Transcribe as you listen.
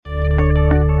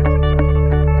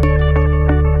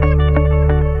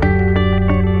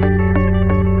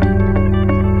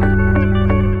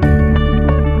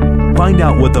Find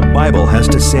out what the Bible has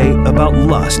to say about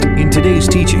lust in today's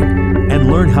teaching and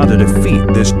learn how to defeat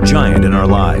this giant in our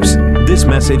lives. This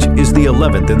message is the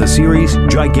 11th in the series,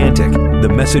 Gigantic. The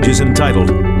message is entitled,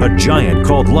 A Giant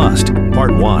Called Lust,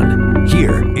 Part 1.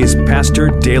 Here is Pastor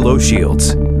Dalo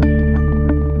Shields.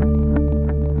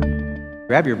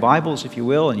 Grab your Bibles, if you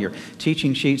will, and your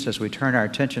teaching sheets as we turn our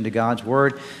attention to God's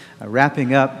Word.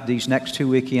 Wrapping up these next 2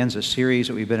 weekends, a series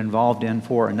that we've been involved in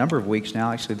for a number of weeks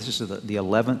now. Actually, this is the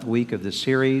 11th week of the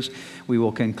series. We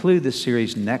will conclude this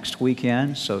series next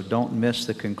weekend, so don't miss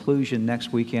the conclusion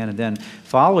next weekend. And then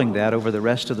following that, over the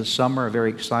rest of the summer, a very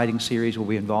exciting series we'll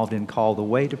be involved in called The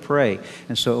Way to Pray.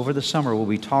 And so over the summer, we'll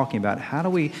be talking about how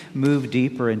do we move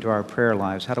deeper into our prayer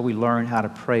lives? How do we learn how to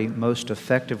pray most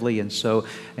effectively? And so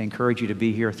I encourage you to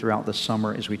be here throughout the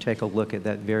summer as we take a look at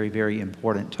that very, very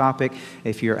important topic.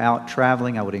 If you're out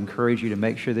traveling, I would encourage you to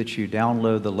make sure that you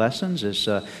download the lessons as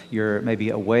you're maybe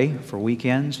away for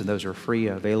weekends, and those are free,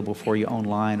 available for you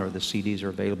online, or the CDs are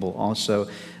available also.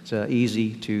 It's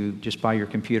easy to just by your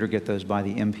computer get those by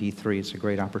the MP3. It's a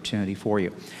great opportunity for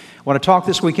you. I want to talk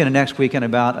this weekend and next weekend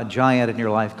about a giant in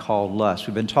your life called lust.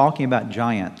 We've been talking about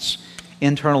giants,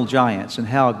 internal giants, and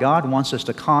how God wants us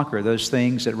to conquer those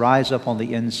things that rise up on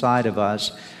the inside of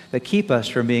us that keep us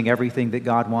from being everything that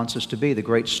God wants us to be. The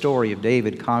great story of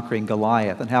David conquering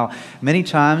Goliath, and how many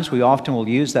times we often will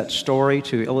use that story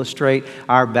to illustrate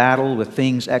our battle with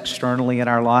things externally in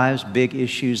our lives, big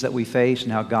issues that we face,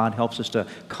 and how God helps us to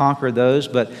conquer those.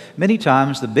 But many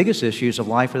times the biggest issues of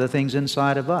life are the things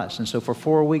inside of us. And so for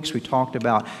 4 weeks we talked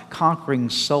about conquering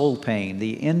soul pain,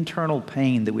 the internal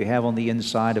pain that we have on the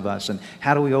inside of us, and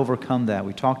how do we overcome that.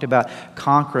 We talked about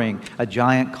conquering a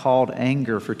giant called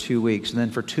anger for 2 weeks, and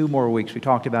then for 2 more weeks we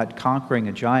talked about conquering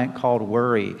a giant called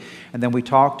worry. And then we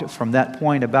talked from that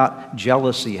point about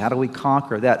jealousy. How do we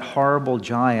conquer that horrible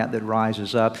giant that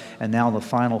rises up? And now the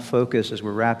final focus as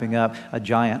we're wrapping up, a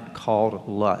giant called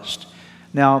lust.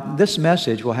 Now, this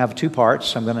message will have 2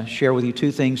 parts. I'm going to share with you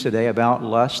 2 things today about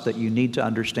lust that you need to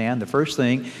understand. The first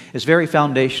thing is very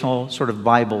foundational sort of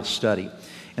Bible study.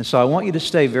 And so I want you to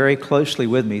stay very closely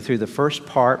with me through the first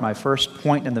part, my first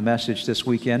point in the message this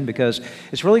weekend, because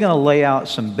it's really going to lay out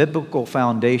some biblical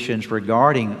foundations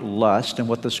regarding lust and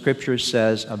what the Scripture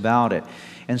says about it.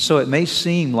 And so it may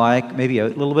seem like maybe a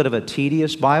little bit of a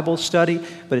tedious Bible study,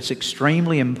 but it's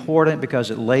extremely important because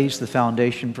it lays the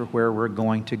foundation for where we're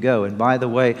going to go. And by the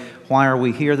way, why are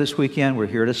we here this weekend? We're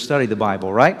here to study the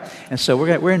Bible, right? And so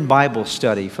we're in Bible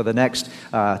study for the next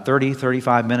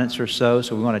 35 minutes or so.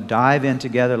 So we want to dive in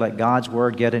together, let God's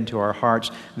Word get into our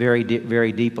hearts very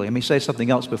deeply. Let me say something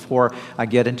else before I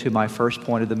get into my first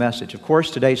point of the message. Of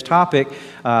course, today's topic,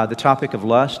 the topic of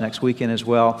lust, next weekend as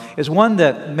well, is one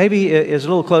that maybe is a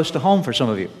little close to home for some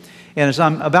of you. And as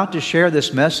I'm about to share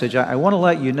this message, I want to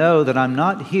let you know that I'm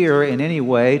not here in any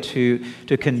way to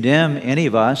condemn any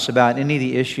of us about any of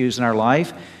the issues in our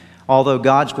life. Although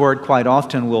God's Word quite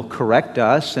often will correct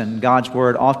us, and God's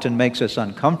Word often makes us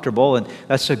uncomfortable, and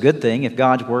that's a good thing. If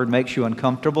God's Word makes you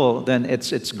uncomfortable, then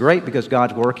it's great because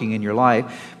God's working in your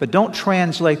life. But don't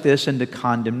translate this into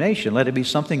condemnation. Let it be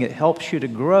something that helps you to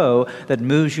grow, that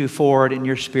moves you forward in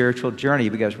your spiritual journey,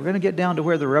 because we're going to get down to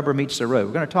where the rubber meets the road.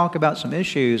 We're going to talk about some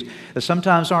issues that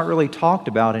sometimes aren't really talked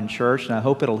about in church, and I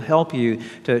hope it'll help you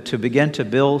to begin to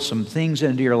build some things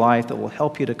into your life that will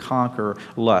help you to conquer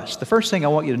lust. The first thing I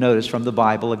want you to notice from the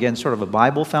Bible, again, sort of a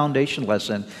Bible foundation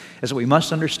lesson, is that we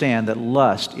must understand that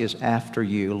lust is after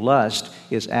you. Lust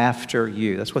is after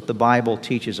you. That's what the Bible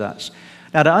teaches us.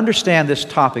 Now, to understand this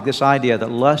topic, this idea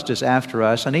that lust is after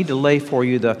us, I need to lay for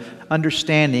you the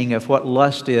understanding of what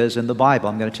lust is in the Bible.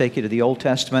 I'm going to take you to the Old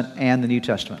Testament and the New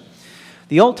Testament.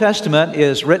 The Old Testament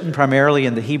is written primarily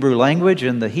in the Hebrew language,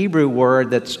 and the Hebrew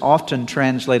word that's often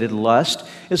translated lust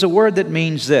is a word that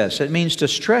means this. It means to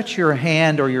stretch your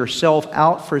hand or yourself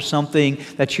out for something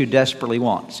that you desperately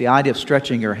want. It's the idea of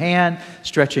stretching your hand,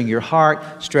 stretching your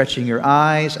heart, stretching your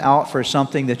eyes out for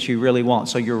something that you really want.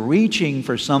 So you're reaching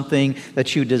for something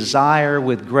that you desire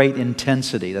with great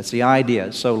intensity. That's the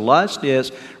idea. So lust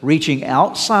is reaching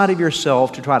outside of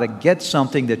yourself to try to get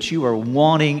something that you are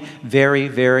wanting very,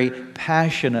 very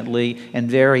passionately and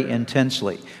very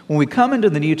intensely. When we come into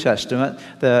the New Testament,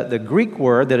 the Greek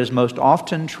word that is most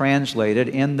often translated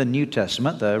in the New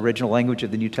Testament, the original language of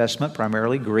the New Testament,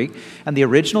 primarily Greek, and the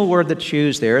original word that's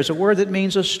used there is a word that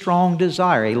means a strong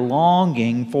desire, a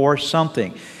longing for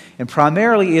something. And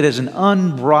primarily it is an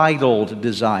unbridled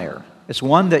desire. It's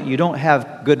one that you don't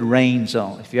have good reins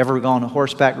on. If you've ever gone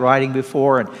horseback riding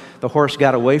before and the horse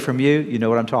got away from you, you know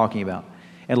what I'm talking about.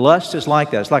 And lust is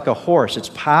like that. It's like a horse. It's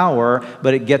power,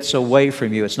 but it gets away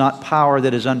from you. It's not power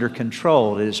that is under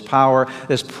control. It is power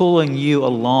that's pulling you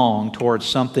along towards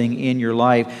something in your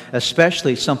life,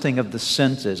 especially something of the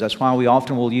senses. That's why we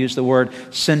often will use the word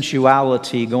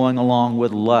sensuality going along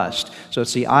with lust. So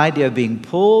it's the idea of being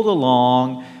pulled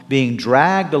along, being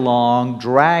dragged along,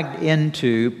 dragged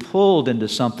into, pulled into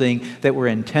something that we're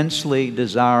intensely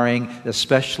desiring,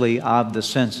 especially of the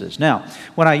senses. Now,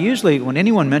 when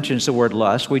anyone mentions the word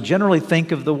lust, we generally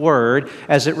think of the word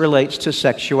as it relates to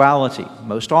sexuality.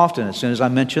 Most often, as soon as I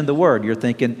mention the word, you're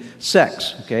thinking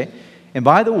sex, okay? And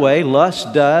by the way,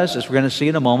 lust does, as we're going to see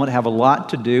in a moment, have a lot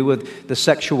to do with the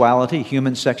sexuality,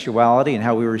 human sexuality, and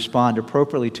how we respond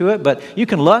appropriately to it. But you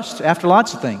can lust after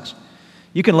lots of things.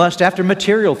 You can lust after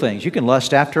material things. You can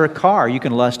lust after a car. You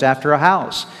can lust after a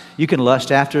house. You can lust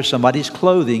after somebody's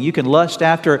clothing. You can lust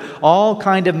after all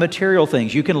kind of material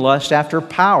things. You can lust after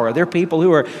power. There are people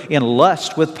who are in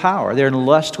lust with power. They're in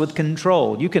lust with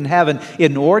control. You can have an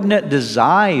inordinate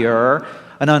desire,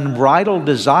 an unbridled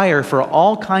desire for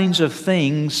all kinds of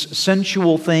things,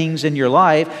 sensual things in your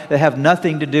life that have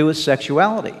nothing to do with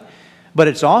sexuality. But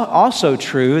it's also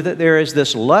true that there is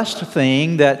this lust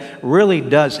thing that really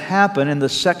does happen in the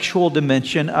sexual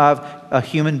dimension of a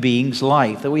human being's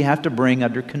life that we have to bring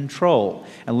under control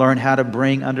and learn how to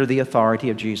bring under the authority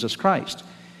of Jesus Christ.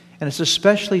 And it's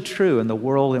especially true in the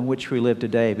world in which we live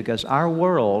today, because our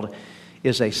world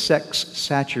is a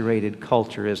sex-saturated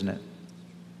culture, isn't it?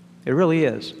 It really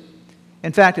is.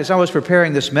 In fact, as I was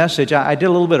preparing this message, I did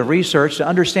a little bit of research to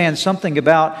understand something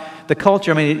about the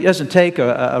culture. I mean, it doesn't take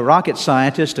a rocket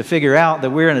scientist to figure out that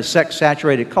we're in a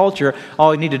sex-saturated culture.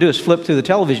 All you need to do is flip through the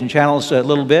television channels a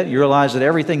little bit. You realize that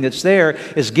everything that's there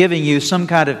is giving you some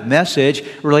kind of message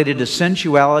related to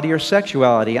sensuality or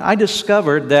sexuality. I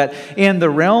discovered that in the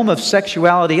realm of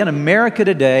sexuality in America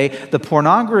today, the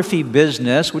pornography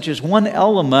business, which is one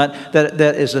element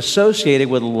that is associated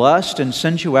with lust and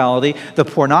sensuality, the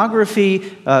pornography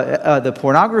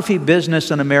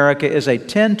business in America is a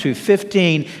 $10 to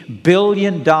 $15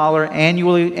 billion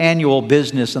annual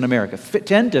business in America.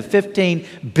 $10 to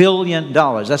 $15 billion.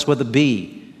 That's with a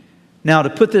B. Now, to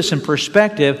put this in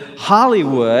perspective,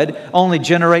 Hollywood only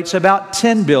generates about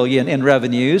 $10 billion in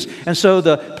revenues, and so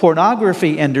the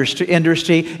pornography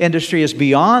industry is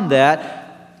beyond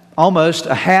that, almost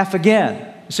a half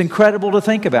again. It's incredible to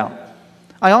think about.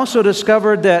 I also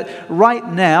discovered that right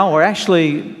now, or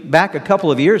actually back a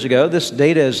couple of years ago, this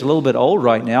data is a little bit old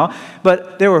right now,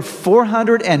 but there were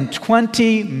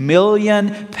 420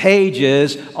 million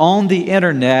pages on the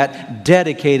internet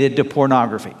dedicated to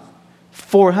pornography.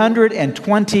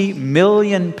 420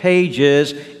 million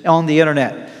pages on the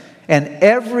internet. And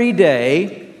every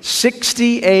day,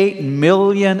 68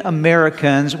 million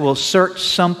Americans will search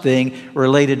something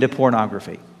related to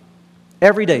pornography.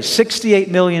 Every day,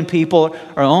 68 million people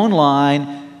are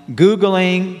online,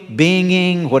 Googling,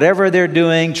 Binging, whatever they're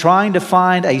doing, trying to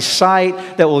find a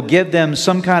site that will give them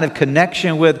some kind of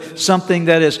connection with something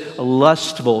that is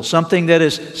lustful, something that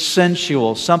is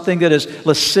sensual, something that is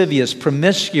lascivious,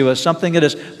 promiscuous, something that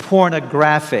is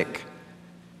pornographic.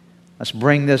 Let's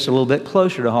bring this a little bit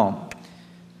closer to home.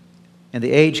 In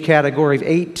the age category of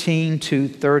 18 to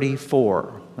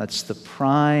 34, that's the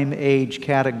prime age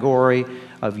category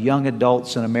of young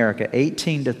adults in America,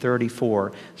 18 to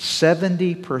 34,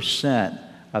 70%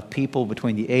 of people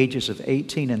between the ages of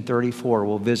 18 and 34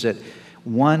 will visit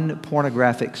one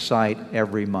pornographic site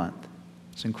every month.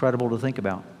 It's incredible to think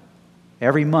about.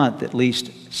 Every month, at least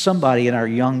somebody in our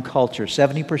young culture,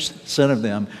 70% of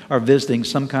them are visiting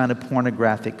some kind of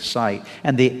pornographic site.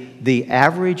 And the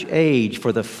average age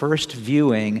for the first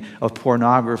viewing of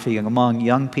pornography among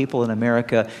young people in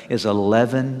America is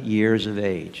 11 years of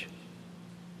age.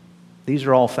 These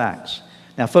are all facts.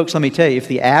 Now, folks, let me tell you, if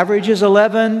the average is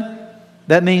 11,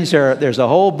 that means there's a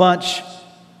whole bunch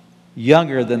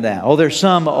younger than that. Oh, there's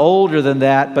some older than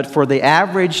that, but for the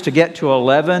average to get to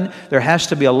 11, there has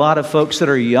to be a lot of folks that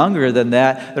are younger than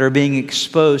that are being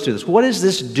exposed to this. What is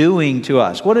this doing to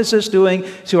us? What is this doing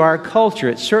to our culture?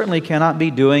 It certainly cannot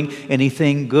be doing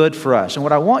anything good for us. And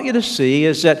what I want you to see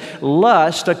is that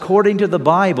lust, according to the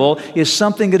Bible, is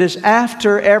something that is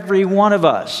after every one of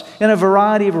us in a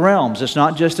variety of realms. It's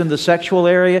not just in the sexual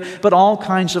area, but all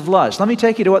kinds of lust. Let me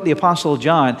take you to what the Apostle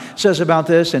John says about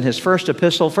this in his first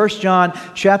epistle, 1 John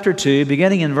chapter 2,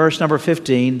 beginning in verse number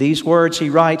 15. These words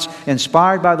he writes,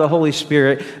 inspired by the Holy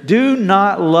Spirit, "Do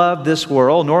not love this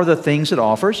world, nor the things it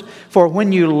offers. For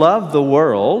when you love the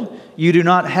world, you do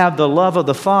not have the love of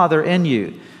the Father in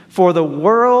you. For the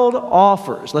world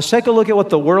offers." Let's take a look at what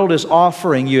the world is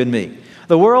offering you and me.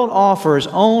 The world offers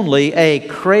only a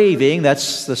craving,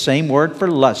 that's the same word for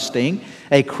lusting,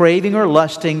 a craving or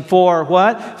lusting for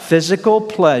what? Physical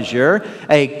pleasure,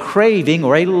 a craving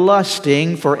or a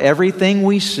lusting for everything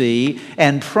we see,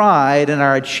 and pride in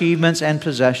our achievements and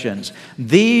possessions.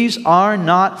 These are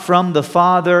not from the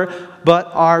Father,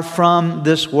 but are from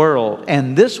this world.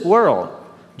 And this world,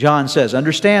 John says,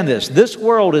 understand this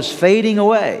world is fading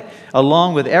away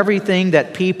along with everything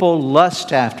that people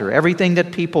lust after, everything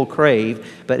that people crave,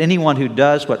 but anyone who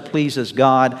does what pleases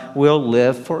God will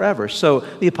live forever. So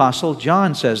the Apostle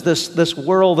John says this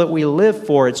world that we live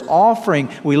for, is offering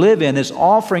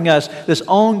us this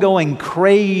ongoing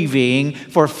craving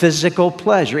for physical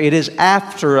pleasure. It is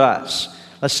after us.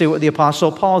 Let's see what the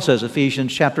Apostle Paul says,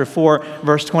 Ephesians chapter 4,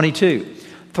 verse 22.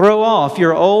 Throw off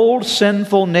your old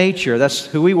sinful nature, that's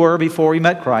who we were before we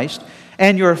met Christ,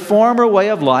 and your former way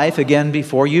of life, again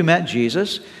before you met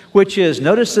Jesus, which is,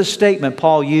 notice this statement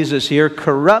Paul uses here,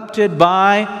 corrupted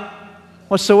by,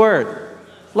 what's the word?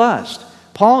 Lust.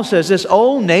 Paul says this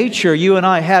old nature you and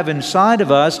I have inside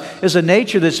of us is a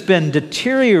nature that's been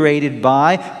deteriorated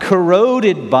by,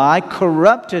 corroded by,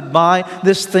 corrupted by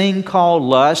this thing called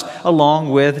lust,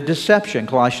 along with deception.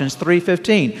 Colossians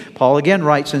 3:15. Paul again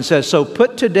writes and says, so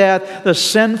put to death the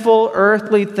sinful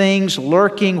earthly things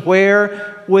lurking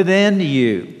where? Within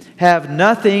you. Have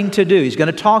nothing to do. He's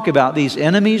going to talk about these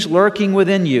enemies lurking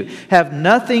within you. Have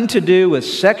nothing to do with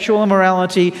sexual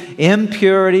immorality,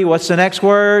 impurity. What's the next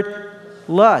word?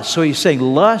 Lust. So he's saying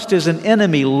lust is an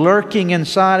enemy lurking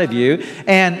inside of you,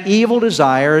 and evil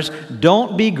desires.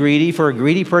 Don't be greedy, for a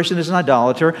greedy person is an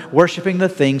idolater, worshiping the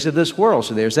things of this world.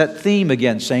 So there's that theme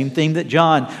again, same theme that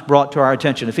John brought to our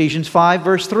attention. Ephesians 5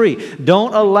 verse 3.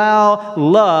 Don't allow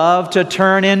love to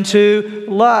turn into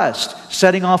lust,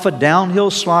 setting off a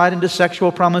downhill slide into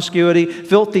sexual promiscuity,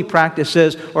 filthy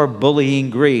practices, or bullying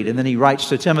greed. And then he writes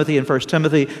to Timothy in 1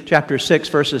 Timothy chapter 6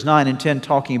 verses 9 and 10,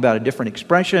 talking about a different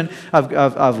expression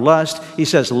of lust. He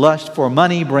says, lust for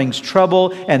money brings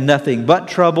trouble and nothing but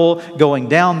trouble. Going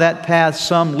down that path,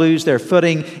 some lose their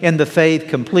footing in the faith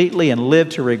completely and live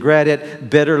to regret it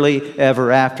bitterly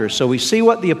ever after. So we see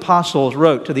what the apostles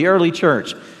wrote to the early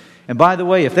church. And by the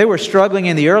way, if they were struggling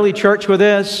in the early church with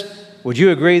this, would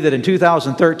you agree that in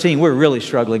 2013 we're really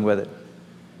struggling with it?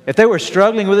 If they were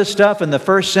struggling with this stuff in the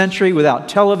first century without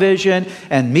television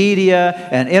and media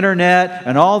and internet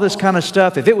and all this kind of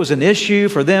stuff, if it was an issue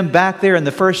for them back there in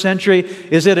the first century,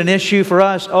 is it an issue for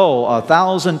us? Oh,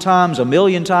 1,000 times,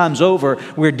 1,000,000 times over,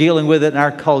 we're dealing with it in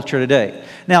our culture today.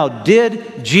 Now,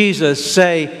 did Jesus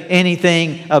say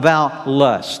anything about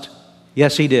lust?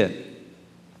 Yes, he did.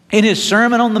 In his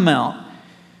Sermon on the Mount,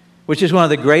 which is one of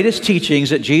the greatest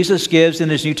teachings that Jesus gives in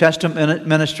his New Testament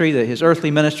ministry, his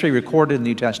earthly ministry recorded in the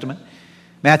New Testament.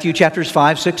 Matthew chapters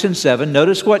 5, 6, and 7.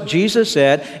 Notice what Jesus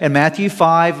said in Matthew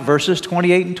 5, verses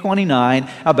 28 and 29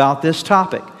 about this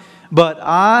topic. But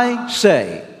I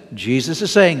say, Jesus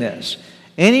is saying this,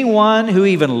 anyone who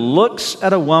even looks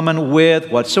at a woman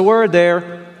with, what's the word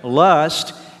there?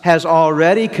 Lust, has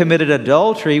already committed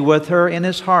adultery with her in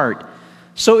his heart.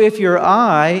 So if your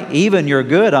eye, even your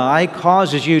good eye,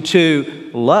 causes you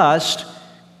to lust,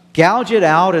 gouge it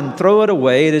out and throw it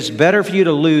away. It is better for you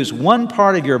to lose one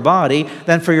part of your body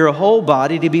than for your whole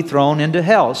body to be thrown into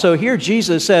hell. So here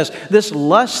Jesus says this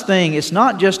lust thing is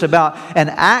not just about an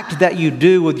act that you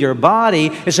do with your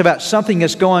body. It's about something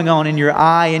that's going on in your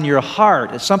eye and your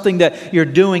heart. It's something that you're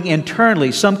doing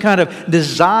internally, some kind of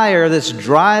desire that's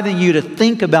driving you to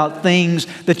think about things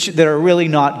that are really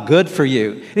not good for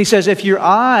you. And he says if your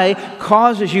eye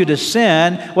causes you to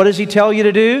sin, what does he tell you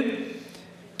to do?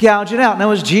 Gouge it out.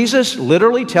 Now, is Jesus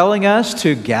literally telling us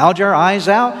to gouge our eyes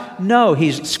out? No,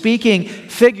 he's speaking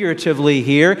figuratively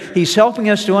here. He's helping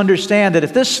us to understand that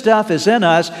if this stuff is in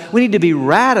us, we need to be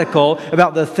radical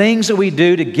about the things that we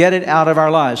do to get it out of our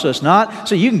lives. So it's not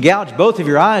so you can gouge both of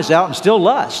your eyes out and still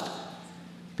lust.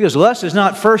 Because lust is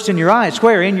not first in your eye, it's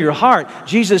where? In your heart.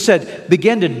 Jesus said,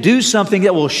 begin to do something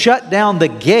that will shut down the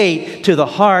gate to the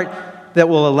heart that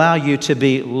will allow you to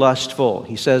be lustful.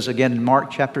 He says again in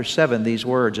Mark chapter 7 these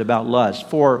words about lust.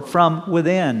 For from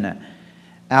within,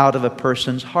 out of a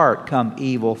person's heart, come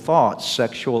evil thoughts,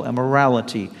 sexual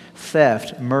immorality,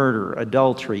 theft, murder,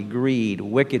 adultery, greed,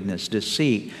 wickedness,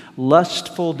 deceit,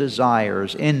 lustful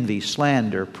desires, envy,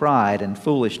 slander, pride, and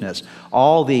foolishness.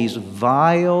 All these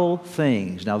vile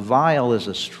things. Now, vile is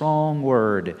a strong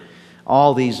word.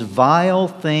 All these vile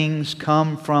things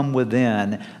come from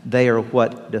within. They are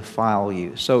what defile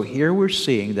you. So here we're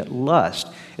seeing that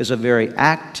lust is a very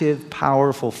active,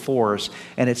 powerful force,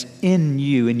 and it's in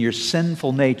you, in your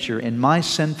sinful nature. In my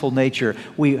sinful nature,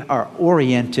 we are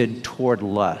oriented toward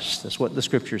lust. That's what the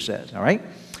Scripture says, all right?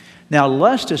 Now,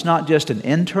 lust is not just an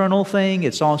internal thing,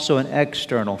 it's also an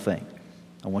external thing.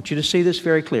 I want you to see this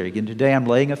very clearly. Again, today I'm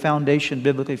laying a foundation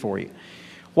biblically for you.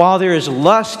 While there is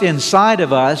lust inside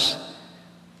of us,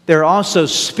 there are also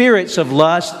spirits of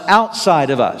lust outside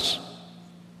of us.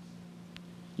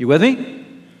 You with me?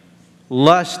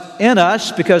 Lust in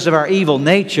us because of our evil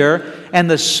nature, and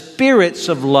the spirits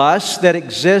of lust that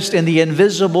exist in the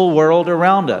invisible world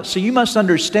around us. So you must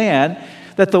understand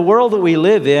that the world that we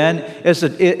live in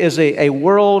is a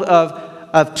world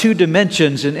of two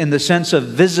dimensions in the sense of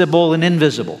visible and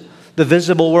invisible. The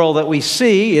visible world that we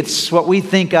see, it's what we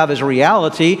think of as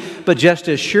reality, but just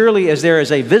as surely as there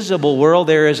is a visible world,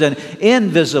 there is an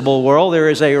invisible world. There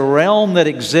is a realm that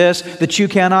exists that you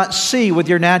cannot see with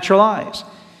your natural eyes.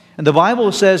 And the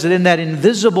Bible says that in that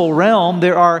invisible realm,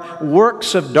 there are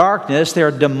works of darkness, there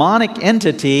are demonic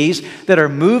entities that are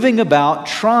moving about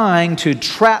trying to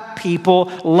trap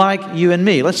people like you and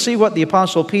me. Let's see what the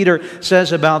Apostle Peter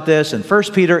says about this in 1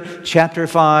 Peter chapter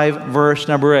 5, verse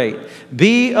number 8.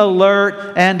 Be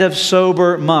alert and of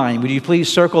sober mind. Would you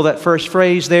please circle that first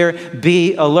phrase there?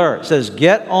 Be alert. It says,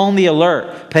 get on the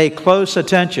alert. Pay close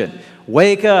attention.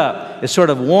 Wake up. It's sort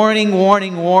of warning,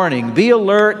 warning, warning. Be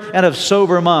alert and of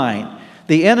sober mind.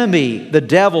 The enemy, the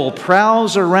devil,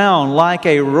 prowls around like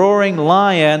a roaring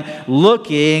lion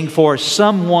looking for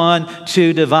someone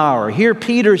to devour. Here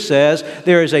Peter says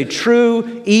there is a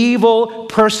true evil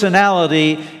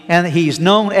personality, and he's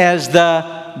known as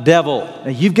the devil.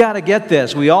 Now, you've got to get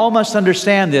this. We all must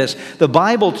understand this. The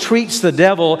Bible treats the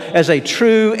devil as a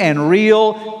true and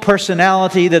real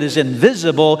personality that is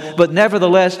invisible, but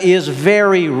nevertheless is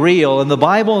very real. And the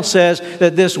Bible says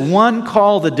that this one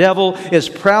called the devil is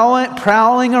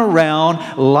prowling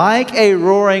around like a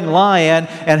roaring lion.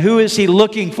 And who is he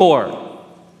looking for?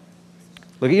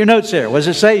 Look at your notes there. What does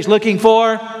it say he's looking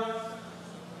for?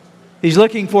 He's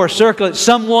looking for, circle it,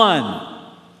 someone.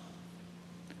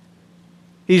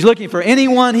 He's looking for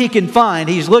anyone he can find.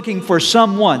 He's looking for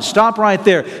someone. Stop right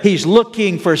there. He's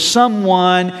looking for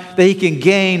someone that he can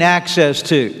gain access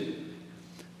to.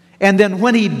 And then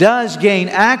when he does gain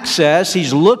access,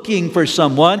 he's looking for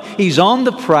someone. He's on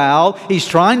the prowl. He's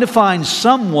trying to find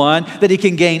someone that he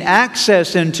can gain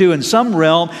access into in some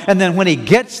realm. And then when he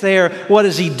gets there, what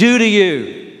does he do to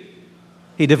you?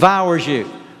 He devours you.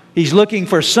 He's looking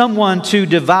for someone to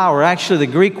devour. Actually,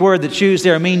 the Greek word that's used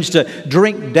there means to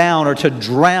drink down or to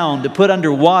drown, to put under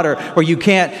water where you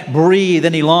can't breathe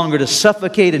any longer, to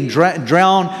suffocate and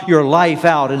drown your life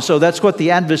out. And so that's what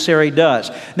the adversary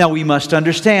does. Now, we must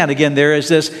understand, again, there is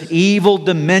this evil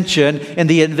dimension in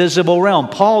the invisible realm.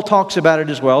 Paul talks about it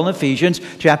as well in Ephesians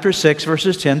chapter 6,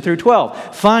 verses 10 through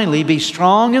 12. Finally, be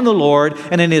strong in the Lord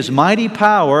and in His mighty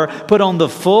power. Put on the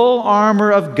full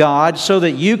armor of God so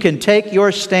that you can take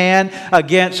your stand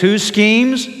against whose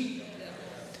schemes?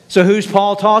 So who's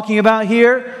Paul talking about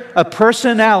here? A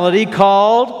personality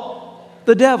called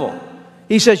the devil.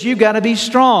 He says you've got to be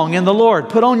strong in the Lord.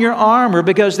 Put on your armor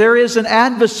because there is an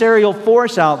adversarial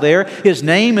force out there. His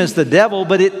name is the devil,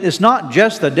 but it is not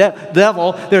just the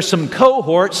devil. There's some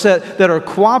cohorts that are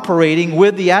cooperating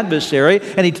with the adversary,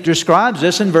 and he describes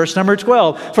this in verse number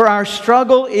 12. For our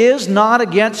struggle is not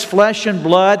against flesh and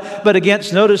blood, but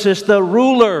against, notice this, the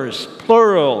rulers,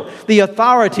 plural, the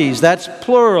authorities, that's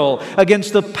plural,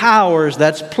 against the powers,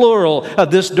 that's plural,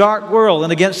 of this dark world,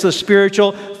 and against the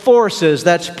spiritual forces,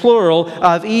 that's plural,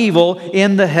 of evil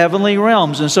in the heavenly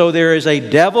realms. And so there is a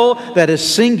devil that is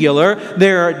singular.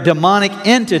 There are demonic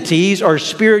entities or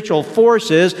spiritual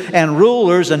forces and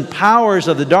rulers and powers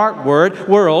of the dark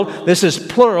world. This is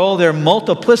plural. There are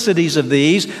multiplicities of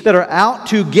these that are out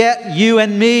to get you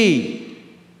and me.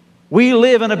 We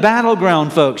live in a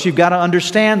battleground, folks. You've got to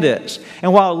understand this.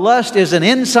 And while lust is an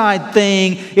inside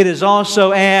thing, it is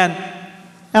also an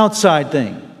outside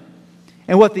thing.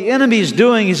 And what the enemy is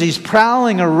doing is he's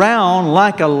prowling around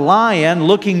like a lion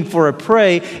looking for a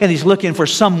prey, and he's looking for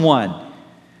someone.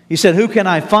 He said, who can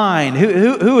I find?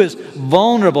 Who is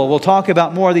vulnerable? We'll talk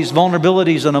about more of these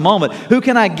vulnerabilities in a moment. Who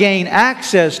can I gain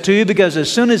access to? Because as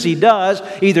soon as he does,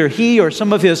 either he or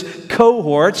some of his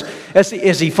cohorts, as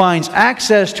he finds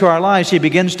access to our lives, he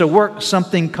begins to work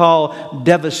something called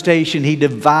devastation. He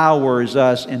devours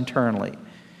us internally.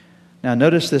 Now,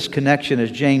 notice this connection as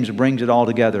James brings it all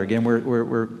together. Again,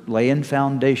 we're laying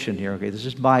foundation here. Okay, this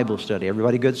is Bible study.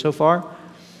 Everybody good so far?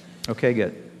 Okay,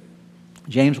 good.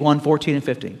 James 1, 14 and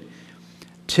 15.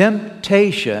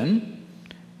 Temptation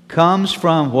comes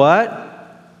from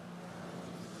what?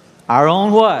 Our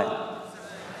own what?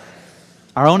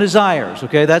 Our own desires.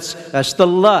 Okay, that's the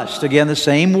lust. Again, the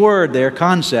same word there,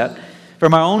 concept.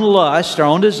 From our own lust, our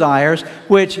own desires,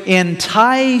 which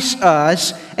entice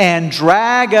us and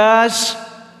drag us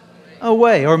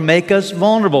away or make us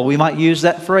vulnerable. We might use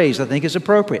that phrase. I think is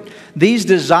appropriate. These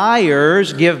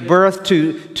desires give birth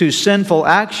to sinful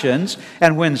actions,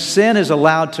 and when sin is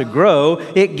allowed to grow,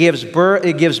 it gives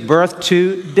birth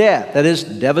to death. That is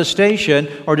devastation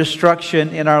or destruction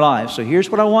in our lives. So here's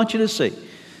what I want you to see.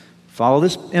 Follow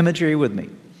this imagery with me.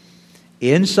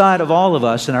 Inside of all of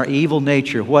us in our evil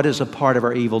nature, what is a part of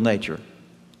our evil nature?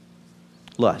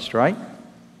 Lust, right?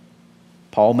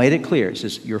 Paul made it clear. It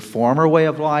says, your former way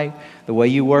of life, the way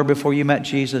you were before you met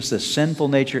Jesus, the sinful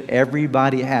nature,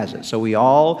 everybody has it. So we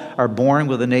all are born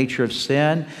with a nature of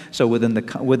sin. So within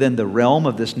the realm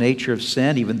of this nature of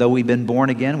sin, even though we've been born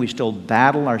again, we still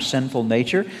battle our sinful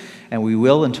nature. And we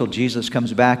will until Jesus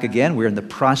comes back again. We're in the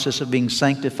process of being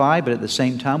sanctified, but at the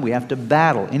same time, we have to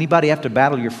battle. Anybody have to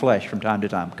battle your flesh from time to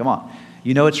time? Come on.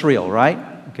 You know it's real, right?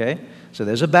 Okay. So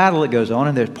there's a battle that goes on,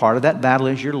 and there's part of that battle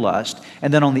is your lust.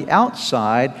 And then on the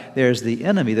outside, there's the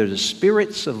enemy. There's the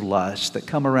spirits of lust that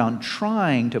come around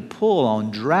trying to pull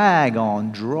on, drag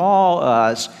on, draw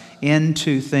us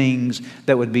into things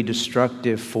that would be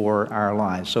destructive for our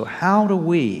lives. So how do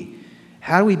we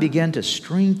begin to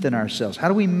strengthen ourselves? How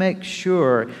do we make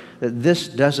sure that this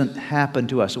doesn't happen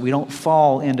to us, that we don't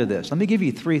fall into this? Let me give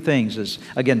you 3 things as,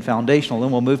 again, foundational.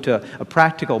 Then we'll move to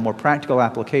a more practical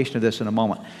application of this in a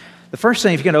moment. The first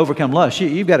thing, if you're going to overcome lust,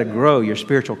 you've got to grow your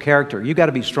spiritual character. You've got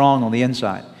to be strong on the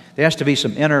inside. There has to be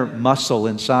some inner muscle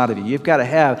inside of you. You've got to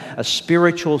have a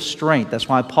spiritual strength. That's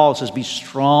why Paul says, be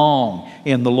strong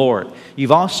in the Lord.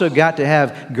 You've also got to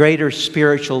have greater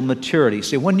spiritual maturity.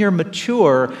 See, when you're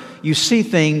mature, you see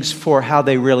things for how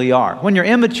they really are. When you're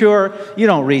immature, you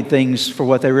don't read things for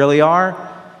what they really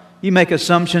are. You make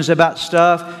assumptions about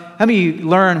stuff. How many of you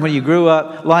learned when you grew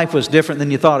up, life was different than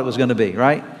you thought it was going to be,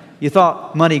 right? You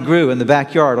thought money grew in the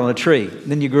backyard on a tree.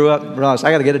 Then you grew up and realized,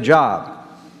 I got to get a job.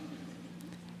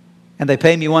 And they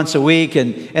pay me once a week,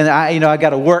 and I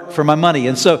got to work for my money.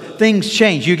 And so things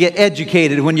change. You get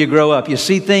educated when you grow up. You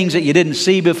see things that you didn't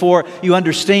see before. You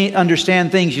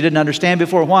understand things you didn't understand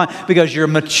before. Why? Because you're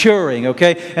maturing,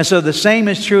 okay? And so the same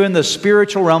is true in the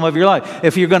spiritual realm of your life.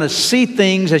 If you're going to see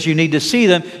things as you need to see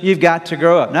them, you've got to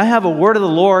grow up. Now, I have a word of the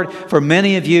Lord for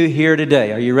many of you here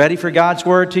today. Are you ready for God's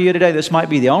word to you today? This might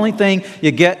be the only thing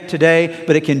you get today,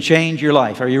 but it can change your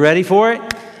life. Are you ready for it?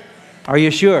 Are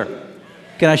you sure?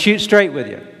 Can I shoot straight with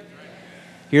you?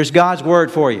 Here's God's word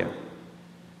for you.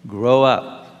 Grow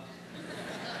up.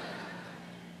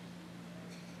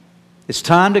 It's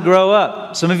time to grow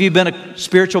up. Some of you have been a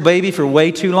spiritual baby for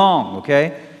way too long,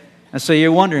 okay? And so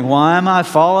you're wondering, why am I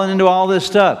falling into all this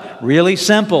stuff? Really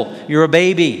simple. You're a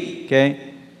baby, okay?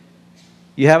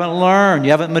 You haven't learned,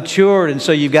 you haven't matured, and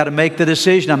so you've got to make the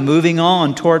decision. I'm moving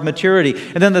on toward maturity.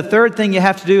 And then the third thing you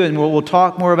have to do, and we'll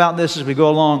talk more about this as we go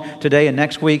along today and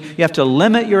next week, you have to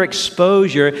limit your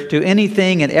exposure to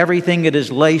anything and everything that is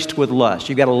laced with lust.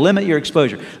 You've got to limit your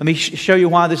exposure. Let me show you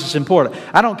why this is important.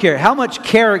 I don't care how much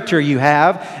character you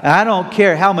have, and I don't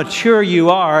care how mature you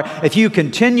are, if you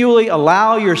continually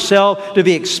allow yourself to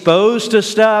be exposed to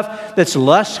stuff that's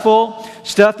lustful,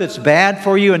 stuff that's bad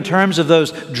for you in terms of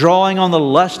those drawing on the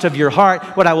lust of your heart,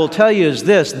 what I will tell you is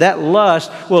this, that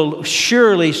lust will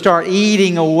surely start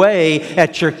eating away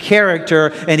at your character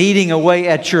and eating away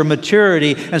at your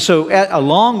maturity. And so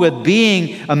along with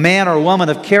being a man or woman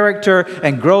of character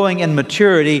and growing in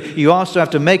maturity, you also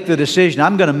have to make the decision,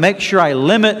 I'm going to make sure I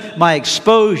limit my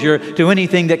exposure to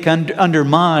anything that can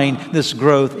undermine this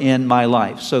growth in my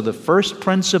life. So the first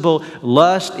principle,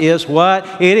 lust is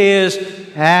what? It is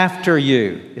after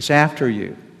you. It's after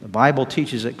you. The Bible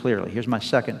teaches it clearly. Here's my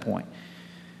second point.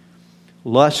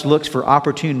 Lust looks for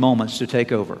opportune moments to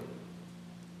take over.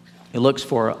 It looks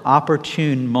for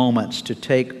opportune moments to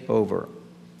take over.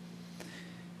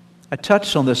 I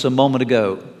touched on this a moment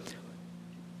ago.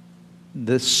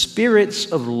 The spirits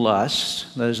of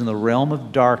lust, that is in the realm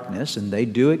of darkness, and they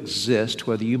do exist,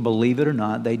 whether you believe it or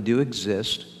not, they do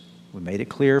exist. We made it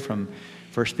clear from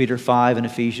 1 Peter 5 and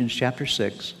Ephesians chapter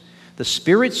 6. The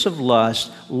spirits of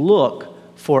lust look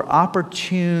for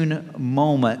opportune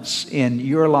moments in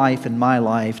your life and my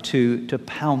life to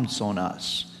pounce on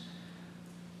us.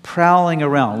 Prowling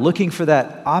around, looking for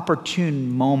that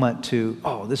opportune moment to,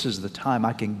 this is the time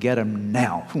I can get them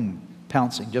now. Boom,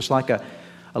 pouncing, just like a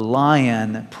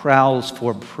lion prowls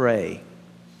for prey.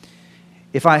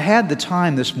 If I had the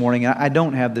time this morning, I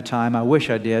don't have the time, I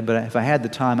wish I did, but if I had the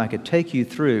time, I could take you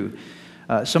through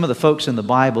some of the folks in the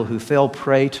Bible who fell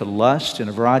prey to lust in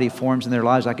a variety of forms in their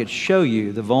lives. I could show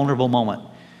you the vulnerable moment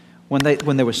when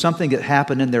there was something that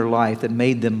happened in their life that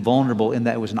made them vulnerable, in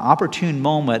that it was an opportune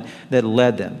moment that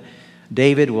led them.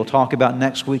 David, we'll talk about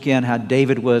next weekend how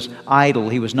David was idle.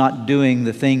 He was not doing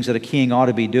the things that a king ought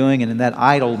to be doing, and in that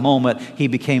idle moment, he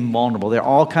became vulnerable. There are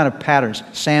all kind of patterns.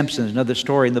 Samson, another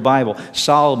story in the Bible.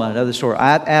 Solomon, another story.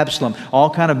 Absalom, all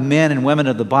kind of men and women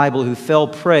of the Bible who fell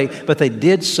prey, but they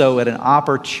did so at an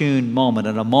opportune moment,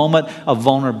 in a moment of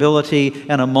vulnerability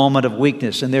and a moment of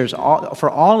weakness. And for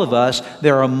all of us,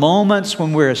 there are moments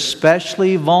when we're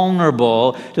especially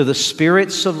vulnerable to the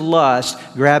spirits of lust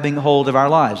grabbing hold of our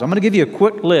lives. I'm going to give you a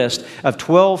quick list of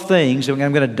 12 things, and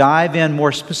I'm going to dive in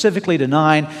more specifically to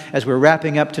 9 as we're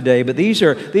wrapping up today. But these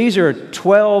are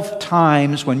 12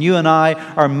 times when you and I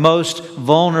are most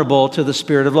vulnerable to the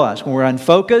spirit of lust. When we're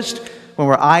unfocused, when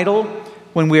we're idle,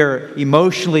 when we're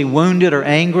emotionally wounded or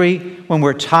angry, when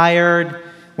we're tired,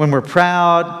 when we're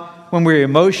proud, when we're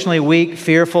emotionally weak,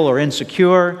 fearful, or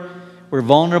insecure. We're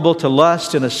vulnerable to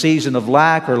lust in a season of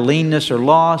lack or leanness or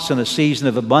loss, in a season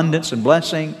of abundance and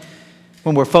blessing.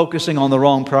 When we're focusing on the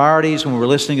wrong priorities, when we're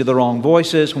listening to the wrong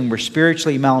voices, when we're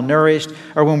spiritually malnourished,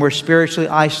 or when we're spiritually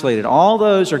isolated. All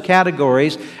those are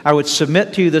categories I would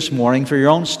submit to you this morning for your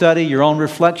own study, your own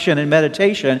reflection and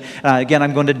meditation. Again,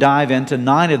 I'm going to dive into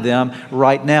 9 of them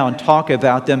right now and talk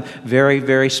about them very,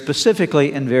 very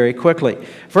specifically and very quickly.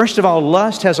 First of all,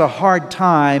 lust has a hard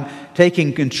time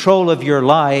taking control of your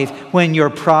life when your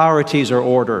priorities are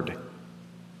ordered.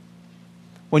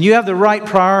 When you have the right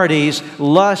priorities,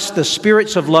 lust, the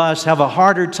spirits of lust, have a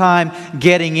harder time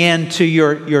getting into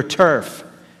your turf.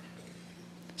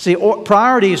 See,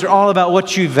 priorities are all about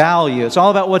what you value. It's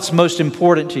all about what's most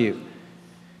important to you.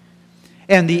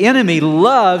 And the enemy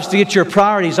loves to get your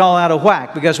priorities all out of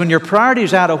whack, because when your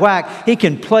priorities are out of whack, he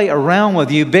can play around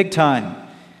with you big time.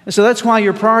 And so that's why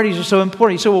your priorities are so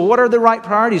important. You say, well, what are the right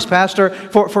priorities, Pastor,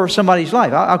 for somebody's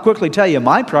life? I'll quickly tell you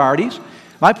my priorities.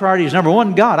 My priority is number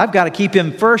one, God. I've got to keep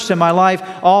Him first in my life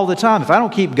all the time. If I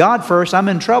don't keep God first, I'm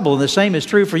in trouble. And the same is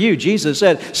true for you. Jesus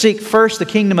said, seek first the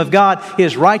kingdom of God,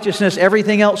 His righteousness,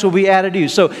 everything else will be added to you.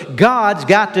 So God's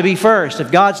got to be first.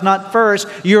 If God's not first,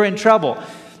 you're in trouble.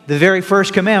 The very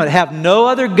first commandment, have no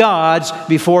other gods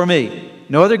before me.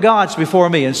 No other gods before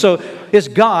me. And so is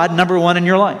God number one in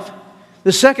your life?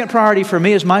 The second priority for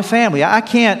me is my family. I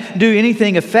can't do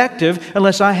anything effective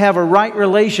unless I have a right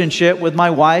relationship with my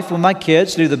wife, with my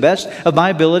kids, to do the best of my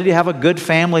ability to have a good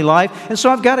family life. And so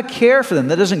I've got to care for them.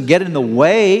 That doesn't get in the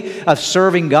way of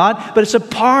serving God, but it's a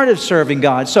part of serving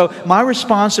God. So my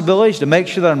responsibility is to make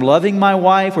sure that I'm loving my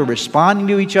wife, we're responding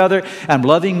to each other, I'm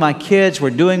loving my kids,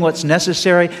 we're doing what's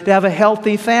necessary to have a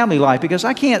healthy family life, because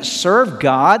I can't serve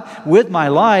God with my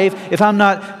life if I'm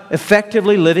not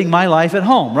effectively living my life at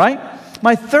home, right?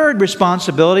 My third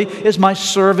responsibility is my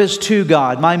service to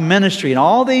God, my ministry. And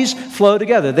all these flow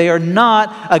together. They are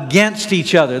not against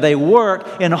each other. They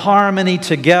work in harmony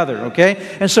together,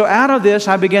 okay? And so out of this,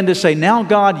 I begin to say, now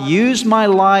God, use my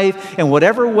life in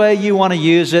whatever way you want to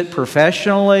use it,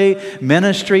 professionally,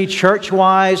 ministry,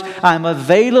 church-wise. I'm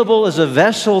available as a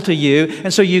vessel to you.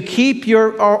 And so you keep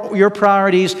your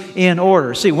priorities in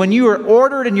order. See, when you are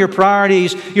ordered in your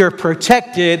priorities, you're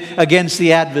protected against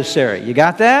the adversary. You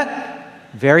got that?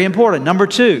 Very important. Number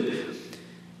 2,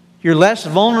 you're less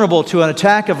vulnerable to an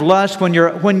attack of lust when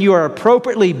you are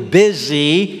appropriately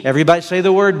busy, everybody say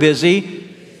the word busy,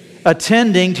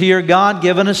 attending to your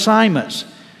God-given assignments.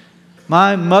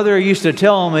 My mother used to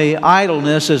tell me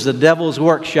idleness is the devil's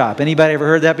workshop. Anybody ever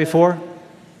heard that before?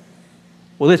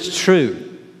 Well, it's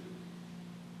true.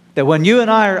 That when you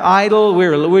and I are idle,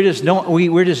 we're just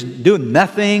doing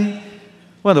nothing.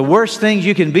 One of the worst things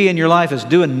you can be in your life is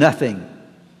doing nothing.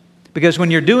 Because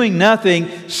when you're doing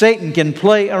nothing, Satan can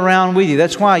play around with you.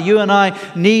 That's why you and I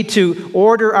need to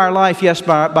order our life, yes,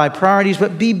 by priorities,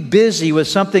 but be busy with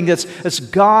something that's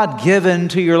God-given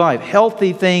to your life.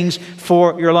 Healthy things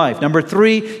for your life. Number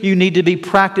 3, you need to be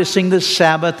practicing the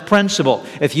Sabbath principle.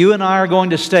 If you and I are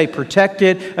going to stay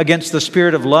protected against the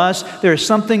spirit of lust, there is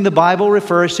something the Bible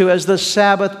refers to as the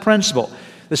Sabbath principle.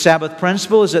 The Sabbath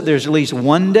principle is that there's at least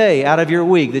one day out of your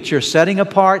week that you're setting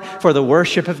apart for the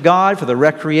worship of God, for the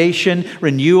recreation,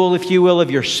 renewal, if you will, of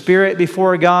your spirit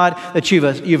before God, that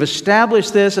you've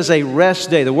established this as a rest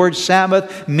day. The word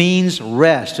Sabbath means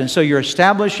rest. And so you're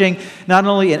establishing not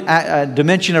only a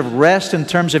dimension of rest in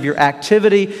terms of your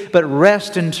activity, but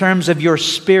rest in terms of your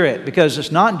spirit, because it's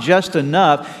not just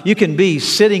enough. You can be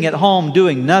sitting at home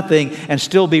doing nothing and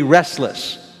still be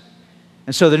restless.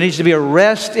 And so there needs to be a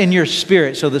rest in your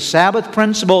spirit. So the Sabbath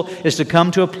principle is to come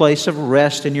to a place of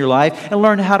rest in your life and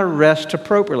learn how to rest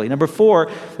appropriately. Number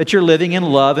 4, that you're living in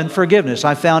love and forgiveness.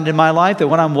 I found in my life that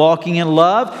when I'm walking in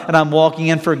love and I'm walking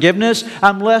in forgiveness,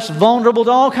 I'm less vulnerable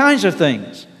to all kinds of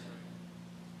things.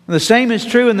 The same is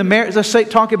true in the marriage. Let's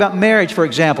talk about marriage, for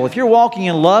example. If you're walking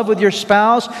in love with your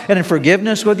spouse and in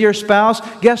forgiveness with your spouse,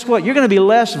 guess what? You're going to be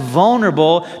less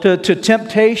vulnerable to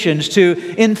temptations,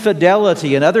 to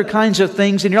infidelity, and other kinds of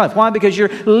things in your life. Why? Because you're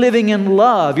living in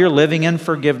love. You're living in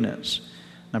forgiveness.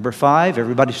 Number 5,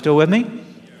 everybody still with me?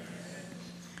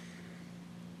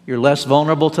 You're less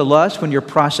vulnerable to lust when you're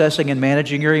processing and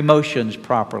managing your emotions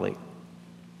properly.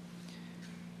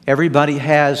 Everybody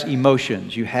has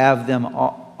emotions. You have them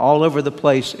all over the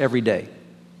place every day.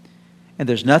 And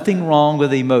there's nothing wrong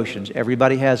with emotions.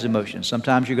 Everybody has emotions.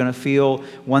 Sometimes you're going to feel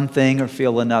one thing or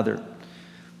feel another.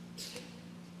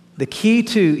 The key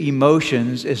to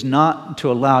emotions is not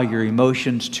to allow your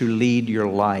emotions to lead your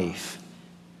life.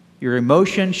 Your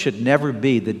emotion should never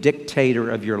be the dictator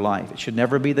of your life. It should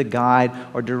never be the guide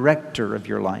or director of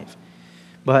your life.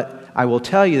 But I will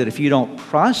tell you that if you don't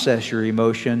process your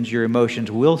emotions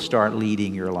will start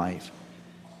leading your life.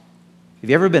 Have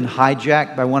you ever been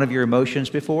hijacked by one of your emotions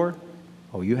before?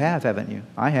 Oh, you have, haven't you?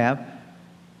 I have.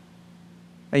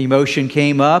 An emotion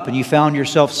came up and you found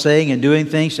yourself saying and doing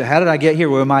things. So how did I get here?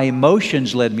 Well, my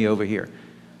emotions led me over here.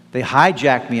 They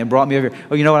hijacked me and brought me over here.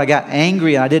 Oh, you know what? I got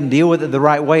angry and I didn't deal with it the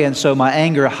right way. And so my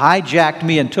anger hijacked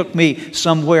me and took me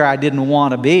somewhere I didn't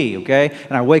want to be, okay?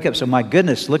 And I wake up, so my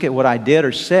goodness, look at what I did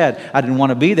or said. I didn't want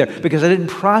to be there because I didn't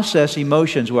process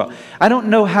emotions well. I don't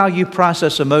know how you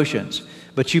process emotions,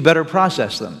 but you better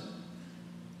process them.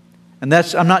 And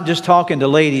I'm not just talking to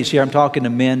ladies here, I'm talking to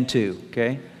men too,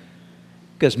 okay?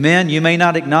 Because men, you may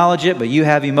not acknowledge it, but you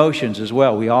have emotions as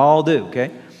well. We all do,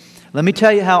 okay? Let me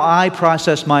tell you how I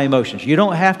process my emotions. You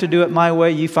don't have to do it my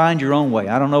way. You find your own way.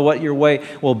 I don't know what your way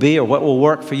will be or what will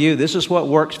work for you. This is what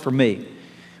works for me.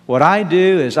 What I do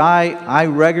is I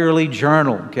regularly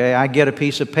journal, okay? I get a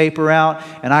piece of paper out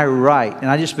and I write. And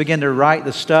I just begin to write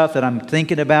the stuff that I'm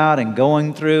thinking about and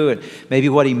going through and maybe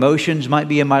what emotions might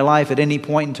be in my life at any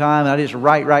point in time. And I just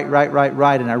write.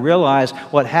 And I realize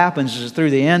what happens is through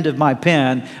the end of my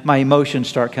pen, my emotions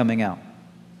start coming out.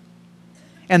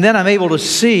 And then I'm able to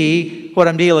see what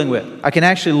I'm dealing with. I can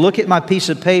actually look at my piece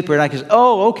of paper and I can say,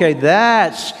 oh, okay,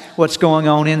 that's what's going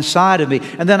on inside of me.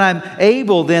 And then I'm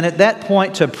able then at that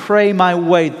point to pray my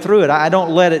way through it. I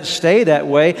don't let it stay that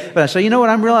way, but I say, you know what,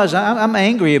 I'm realizing I'm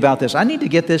angry about this. I need to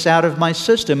get this out of my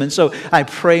system. And so I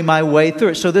pray my way through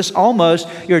it. So this almost,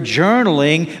 your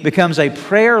journaling becomes a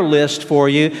prayer list for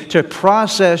you to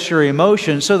process your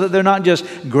emotions so that they're not just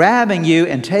grabbing you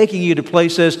and taking you to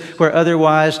places where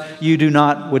otherwise you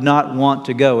would not want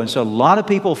to go. And so a lot of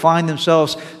people find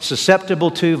themselves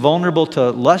susceptible to, vulnerable to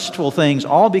lustful things,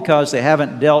 all because they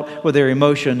haven't dealt with their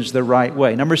emotions the right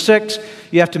way. Number 6,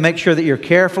 you have to make sure that you're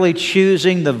carefully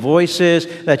choosing the voices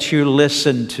that you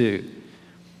listen to.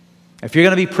 If you're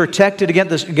going to be protected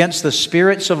against the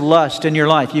spirits of lust in your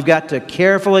life, you've got to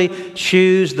carefully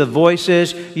choose the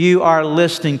voices you are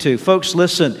listening to. Folks,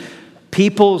 listen,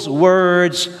 people's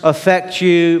words affect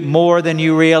you more than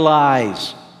you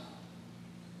realize.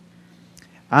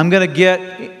 I'm going to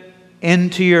get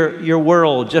into your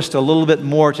world just a little bit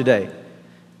more today.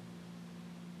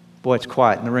 Boy, it's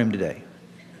quiet in the room today.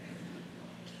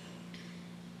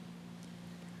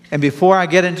 And before I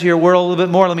get into your world a little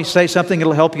bit more, let me say something that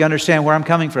will help you understand where I'm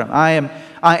coming from. I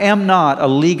am not a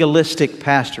legalistic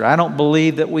pastor. I don't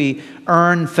believe that we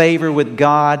earn favor with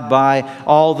God by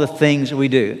all the things we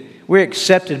do. We're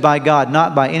accepted by God,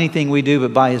 not by anything we do,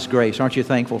 but by His grace. Aren't you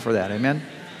thankful for that? Amen?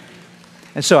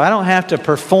 And so I don't have to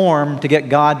perform to get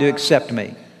God to accept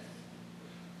me.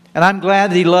 And I'm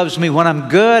glad that He loves me when I'm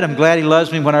good. I'm glad He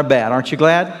loves me when I'm bad. Aren't you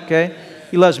glad? Okay?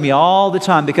 He loves me all the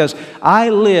time because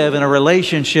I live in a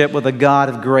relationship with a God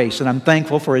of grace, and I'm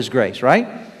thankful for His grace, right?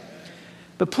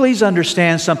 But please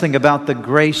understand something about the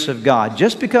grace of God.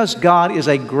 Just because God is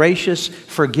a gracious,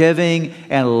 forgiving,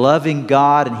 and loving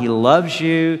God, and He loves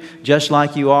you just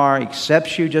like you are,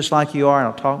 accepts you just like you are, and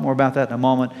I'll talk more about that in a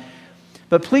moment.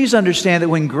 But please understand that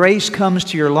when grace comes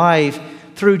to your life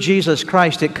through Jesus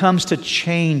Christ, it comes to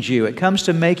change you. It comes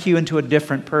to make you into a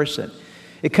different person.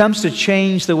 It comes to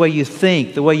change the way you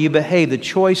think, the way you behave, the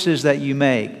choices that you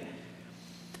make.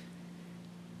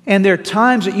 And there are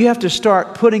times that you have to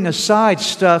start putting aside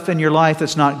stuff in your life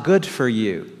that's not good for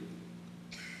you.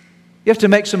 You have to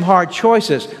make some hard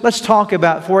choices. Let's talk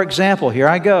about, for example, here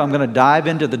I go. I'm going to dive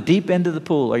into the deep end of the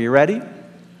pool. Are you ready?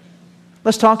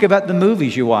 Let's talk about the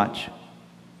movies you watch.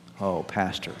 Oh,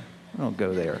 Pastor, don't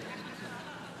go there.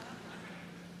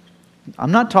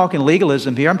 I'm not talking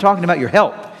legalism here. I'm talking about your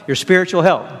health. Your spiritual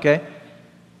health, okay?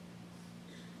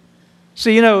 So,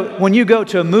 you know, when you go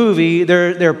to a movie,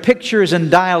 there are pictures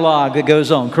and dialogue that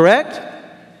goes on, correct?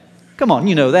 Come on,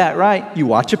 you know that, right? You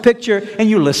watch a picture and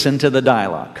you listen to the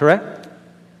dialogue, correct?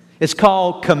 It's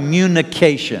called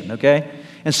communication, okay?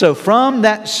 And so from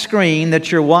that screen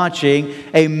that you're watching,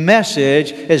 a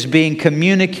message is being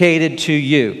communicated to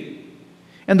you.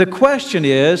 And the question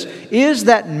is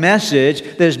that message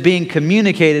that is being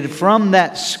communicated from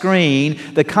that screen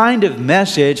the kind of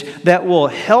message that will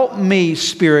help me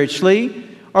spiritually,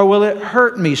 or will it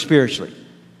hurt me spiritually?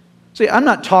 See, I'm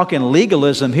not talking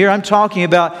legalism here. I'm talking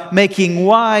about making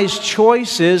wise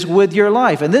choices with your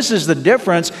life. And this is the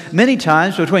difference many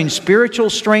times between spiritual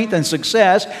strength and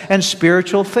success and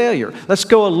spiritual failure. Let's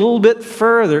go a little bit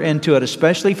further into it,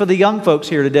 especially for the young folks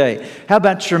here today. How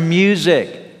about your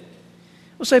music?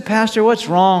 We'll say, Pastor, what's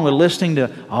wrong with listening to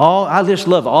I just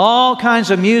love all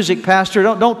kinds of music, Pastor.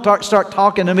 Don't start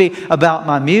talking to me about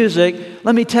my music.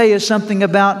 Let me tell you something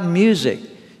about music.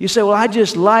 You say, well, I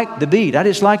just like the beat. I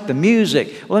just like the music.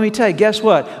 Well, let me tell you, guess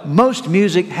what? Most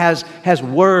music has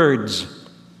words.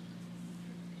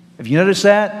 Have you noticed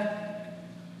that?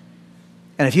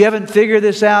 And if you haven't figured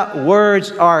this out,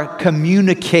 words are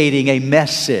communicating a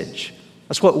message.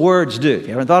 That's what words do. If you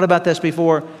haven't thought about this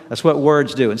before, that's what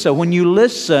words do. And so when you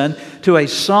listen to a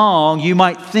song, you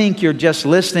might think you're just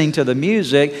listening to the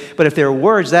music, but if there are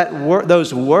words,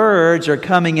 those words are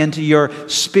coming into your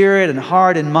spirit and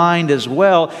heart and mind as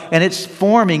well, and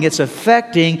it's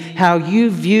affecting how you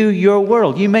view your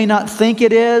world. You may not think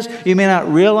it is, you may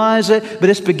not realize it, but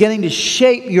it's beginning to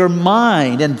shape your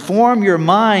mind and form your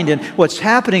mind. And what's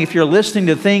happening if you're listening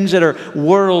to things that are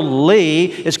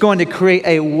worldly, it's going to create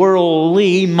a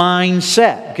worldly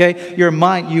mindset. Okay, your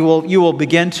mind, you will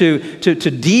begin to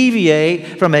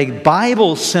deviate from a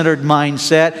Bible-centered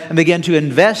mindset and begin to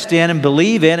invest in and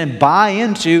believe in and buy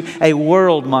into a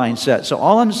world mindset. So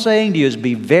all I'm saying to you is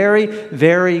be very,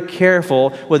 very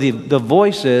careful with the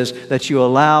voices that you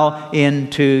allow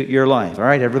into your life. All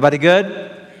right, everybody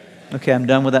good? Okay, I'm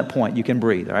done with that point. You can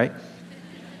breathe. All right.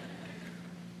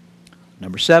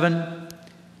 Number 7.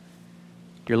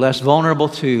 You're less vulnerable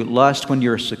to lust when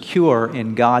you're secure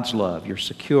in God's love. You're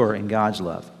secure in God's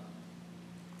love.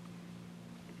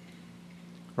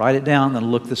 Write it down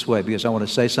and look this way, because I want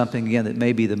to say something again that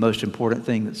may be the most important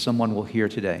thing that someone will hear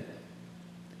today.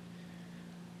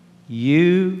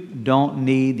 You don't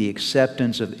need the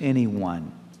acceptance of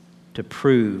anyone to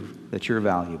prove that you're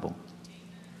valuable.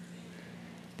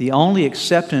 The only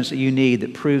acceptance that you need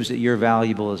that proves that you're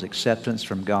valuable is acceptance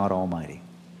from God Almighty.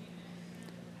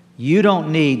 You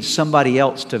don't need somebody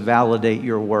else to validate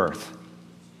your worth.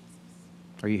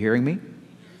 Are you hearing me?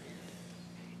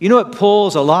 You know what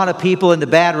pulls a lot of people into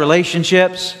bad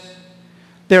relationships?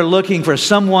 They're looking for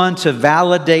someone to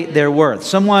validate their worth.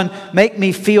 Someone make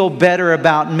me feel better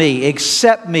about me,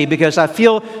 accept me because I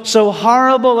feel so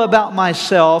horrible about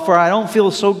myself, or I don't feel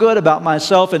so good about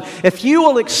myself. And if you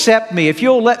will accept me, if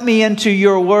you'll let me into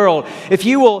your world, if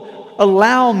you will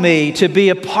allow me to be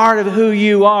a part of who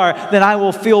you are, then I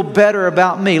will feel better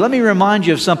about me. Let me remind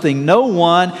you of something. No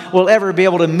one will ever be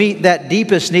able to meet that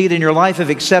deepest need in your life of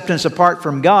acceptance apart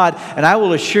from God. And I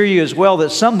will assure you as well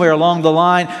that somewhere along the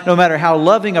line, no matter how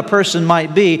loving a person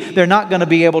might be, they're not going to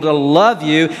be able to love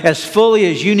you as fully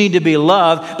as you need to be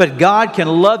loved. But God can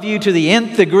love you to the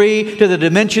nth degree, to the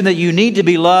dimension that you need to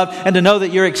be loved, and to know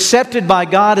that you're accepted by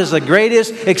God is the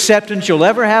greatest acceptance you'll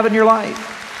ever have in your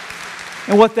life.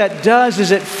 And what that does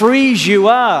is it frees you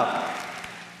up.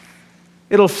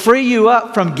 It'll free you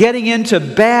up from getting into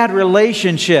bad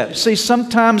relationships. See,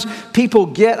 sometimes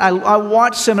people I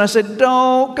watch them and I said,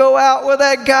 don't go out with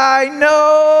that guy.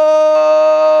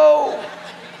 No.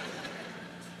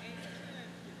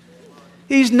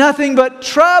 He's nothing but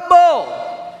trouble.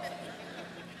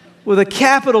 With a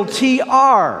capital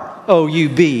Trouble.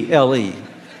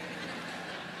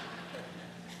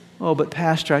 Oh, but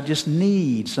Pastor, I just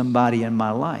need somebody in my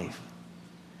life.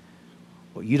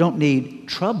 Well, you don't need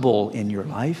trouble in your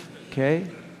life, okay?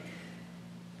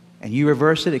 And you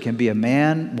reverse it. It can be a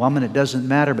man, woman, it doesn't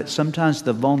matter. But sometimes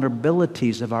the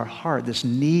vulnerabilities of our heart, this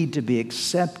need to be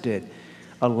accepted,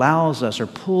 allows us or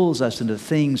pulls us into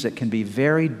things that can be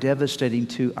very devastating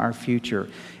to our future.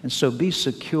 And so be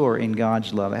secure in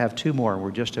God's love. I have 2 more. We're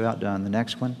just about done. The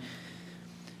next one.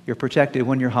 You're protected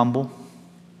when you're humble.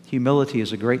 Humility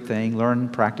is a great thing. Learn,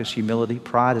 practice humility.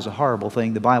 Pride is a horrible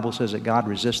thing. The Bible says that God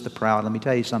resists the proud. Let me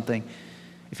tell you something.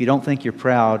 If you don't think you're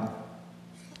proud,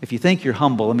 if you think you're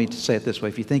humble, let me say it this way.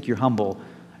 If you think you're humble,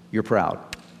 you're proud.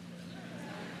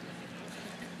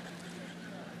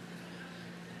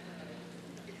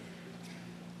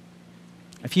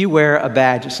 If you wear a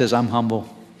badge that says, I'm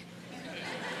humble,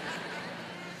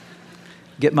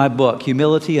 get my book,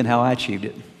 Humility and How I Achieved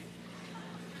It.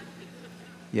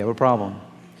 You have a problem.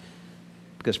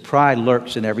 Because pride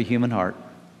lurks in every human heart.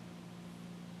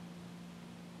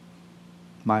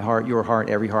 My heart, your heart,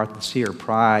 every heart that's here,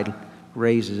 pride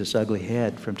raises its ugly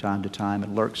head from time to time. It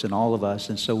lurks in all of us,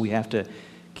 and so we have to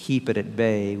keep it at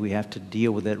bay. We have to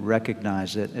deal with it,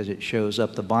 recognize it as it shows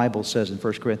up. The Bible says in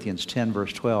 1 Corinthians 10,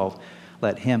 verse 12,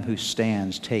 let him who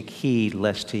stands take heed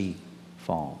lest he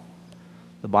fall.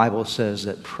 The Bible says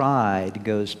that pride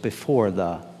goes before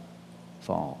the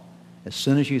fall. As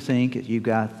soon as you think that you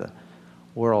got the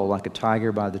world like a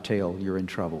tiger by the tail, you're in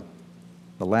trouble.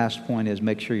 The last point is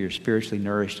make sure you're spiritually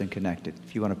nourished and connected.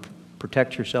 If you want to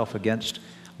protect yourself against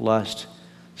lust,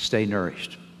 stay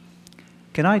nourished.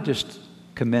 Can I just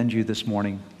commend you this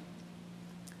morning?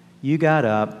 You got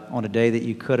up on a day that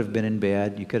you could have been in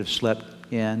bed, you could have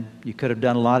slept in, you could have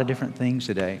done a lot of different things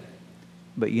today.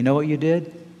 But you know what you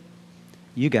did?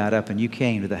 You got up and you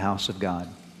came to the house of God.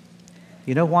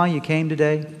 You know why you came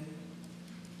today?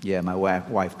 Yeah, my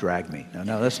wife dragged me.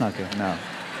 No, that's not good. No.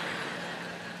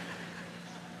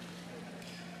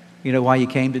 You know why you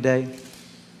came today?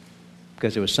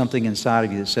 Because there was something inside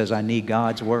of you that says, I need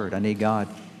God's Word. I need God.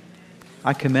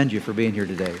 I commend you for being here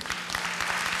today.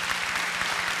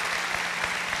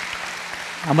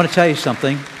 I'm going to tell you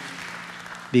something.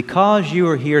 Because you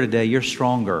are here today, you're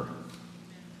stronger.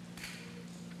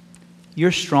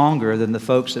 You're stronger than the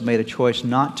folks that made a choice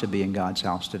not to be in God's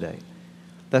house today.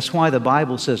 That's why the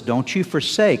Bible says, don't you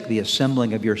forsake the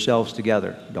assembling of yourselves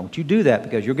together. Don't you do that,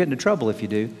 because you'll get into trouble if you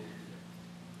do.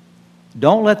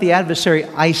 Don't let the adversary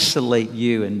isolate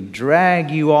you and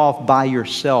drag you off by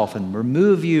yourself and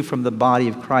remove you from the body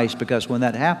of Christ, because when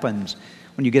that happens,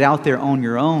 when you get out there on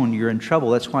your own, you're in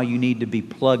trouble. That's why you need to be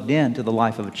plugged into the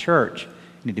life of a church.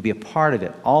 You need to be a part of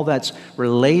it. All that's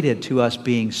related to us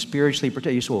being spiritually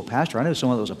protected. You say, well, Pastor, I know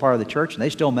someone that was a part of the church and they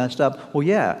still messed up. Well,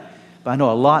 yeah, but I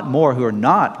know a lot more who are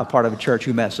not a part of a church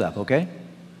who mess up, okay?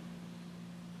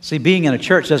 See, being in a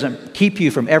church doesn't keep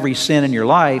you from every sin in your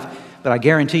life, but I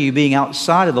guarantee you being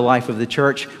outside of the life of the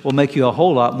church will make you a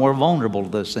whole lot more vulnerable to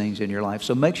those things in your life.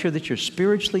 So make sure that you're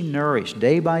spiritually nourished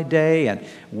day by day and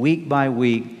week by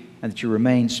week, and that you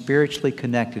remain spiritually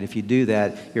connected. If you do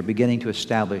that, you're beginning to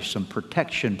establish some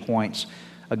protection points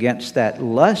against that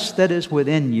lust that is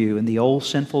within you and the old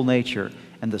sinful nature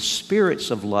and the spirits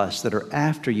of lust that are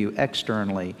after you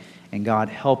externally. And God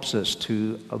helps us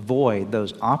to avoid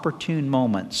those opportune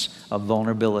moments of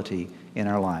vulnerability in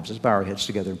our lives. Let's bow our heads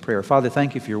together in prayer. Father,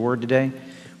 thank you for your word today.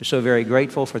 We're so very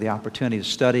grateful for the opportunity of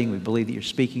studying. We believe that you're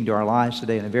speaking to our lives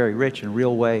today in a very rich and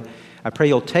real way. I pray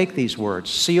you'll take these words,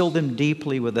 seal them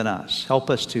deeply within us. Help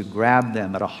us to grab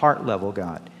them at a heart level,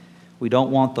 God. We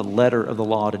don't want the letter of the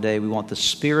law today. We want the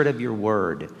spirit of your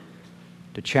word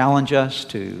to challenge us,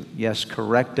 to, yes,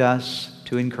 correct us,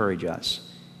 to encourage us.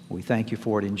 We thank you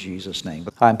for it in Jesus' name.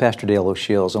 Hi, I'm Pastor Dale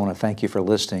O'Shields. I want to thank you for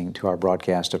listening to our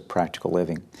broadcast of Practical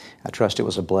Living. I trust it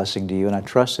was a blessing to you, and I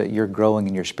trust that you're growing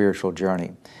in your spiritual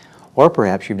journey. Or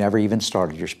perhaps you've never even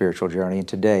started your spiritual journey, and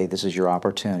today this is your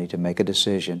opportunity to make a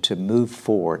decision to move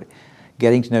forward,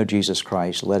 getting to know Jesus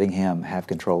Christ, letting Him have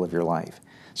control of your life.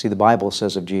 See, the Bible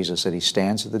says of Jesus that He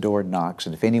stands at the door and knocks,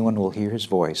 and if anyone will hear His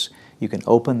voice, you can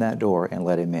open that door and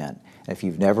let Him in. If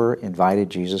you've never invited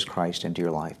Jesus Christ into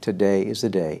your life, today is the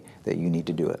day that you need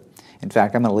to do it. In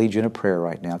fact, I'm going to lead you in a prayer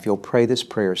right now. If you'll pray this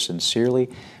prayer sincerely,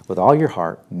 with all your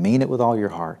heart, mean it with all your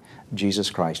heart, Jesus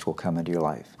Christ will come into your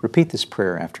life. Repeat this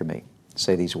prayer after me.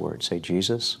 Say these words. Say,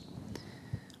 Jesus,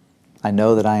 I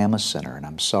know that I am a sinner, and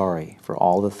I'm sorry for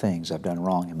all the things I've done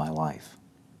wrong in my life.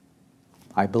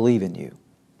 I believe in you.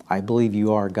 I believe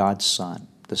you are God's Son,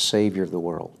 the Savior of the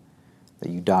world, that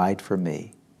you died for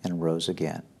me and rose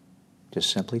again. Just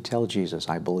simply tell Jesus,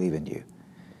 I believe in you.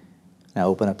 Now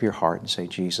open up your heart and say,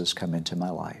 Jesus, come into my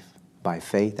life. By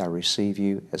faith, I receive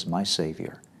you as my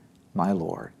Savior, my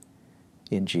Lord,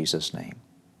 in Jesus' name.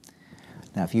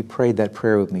 Now, if you prayed that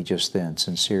prayer with me just then,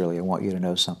 sincerely, I want you to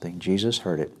know something. Jesus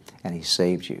heard it, and He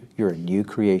saved you. You're a new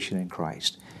creation in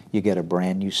Christ. You get a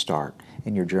brand new start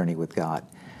in your journey with God.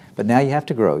 But now you have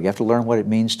to grow. You have to learn what it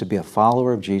means to be a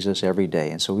follower of Jesus every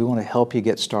day. And so we want to help you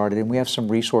get started. And we have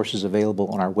some resources available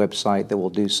on our website that will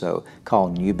do so,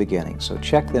 called New Beginnings. So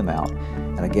check them out.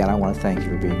 And again, I want to thank you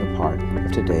for being a part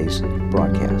of today's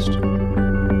broadcast.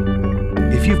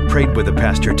 If you've prayed with a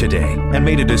pastor today and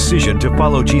made a decision to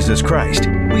follow Jesus Christ,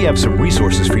 we have some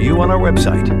resources for you on our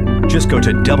website. Just go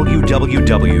to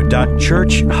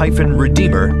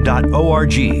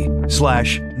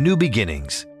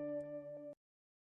www.church-redeemer.org/newbeginnings.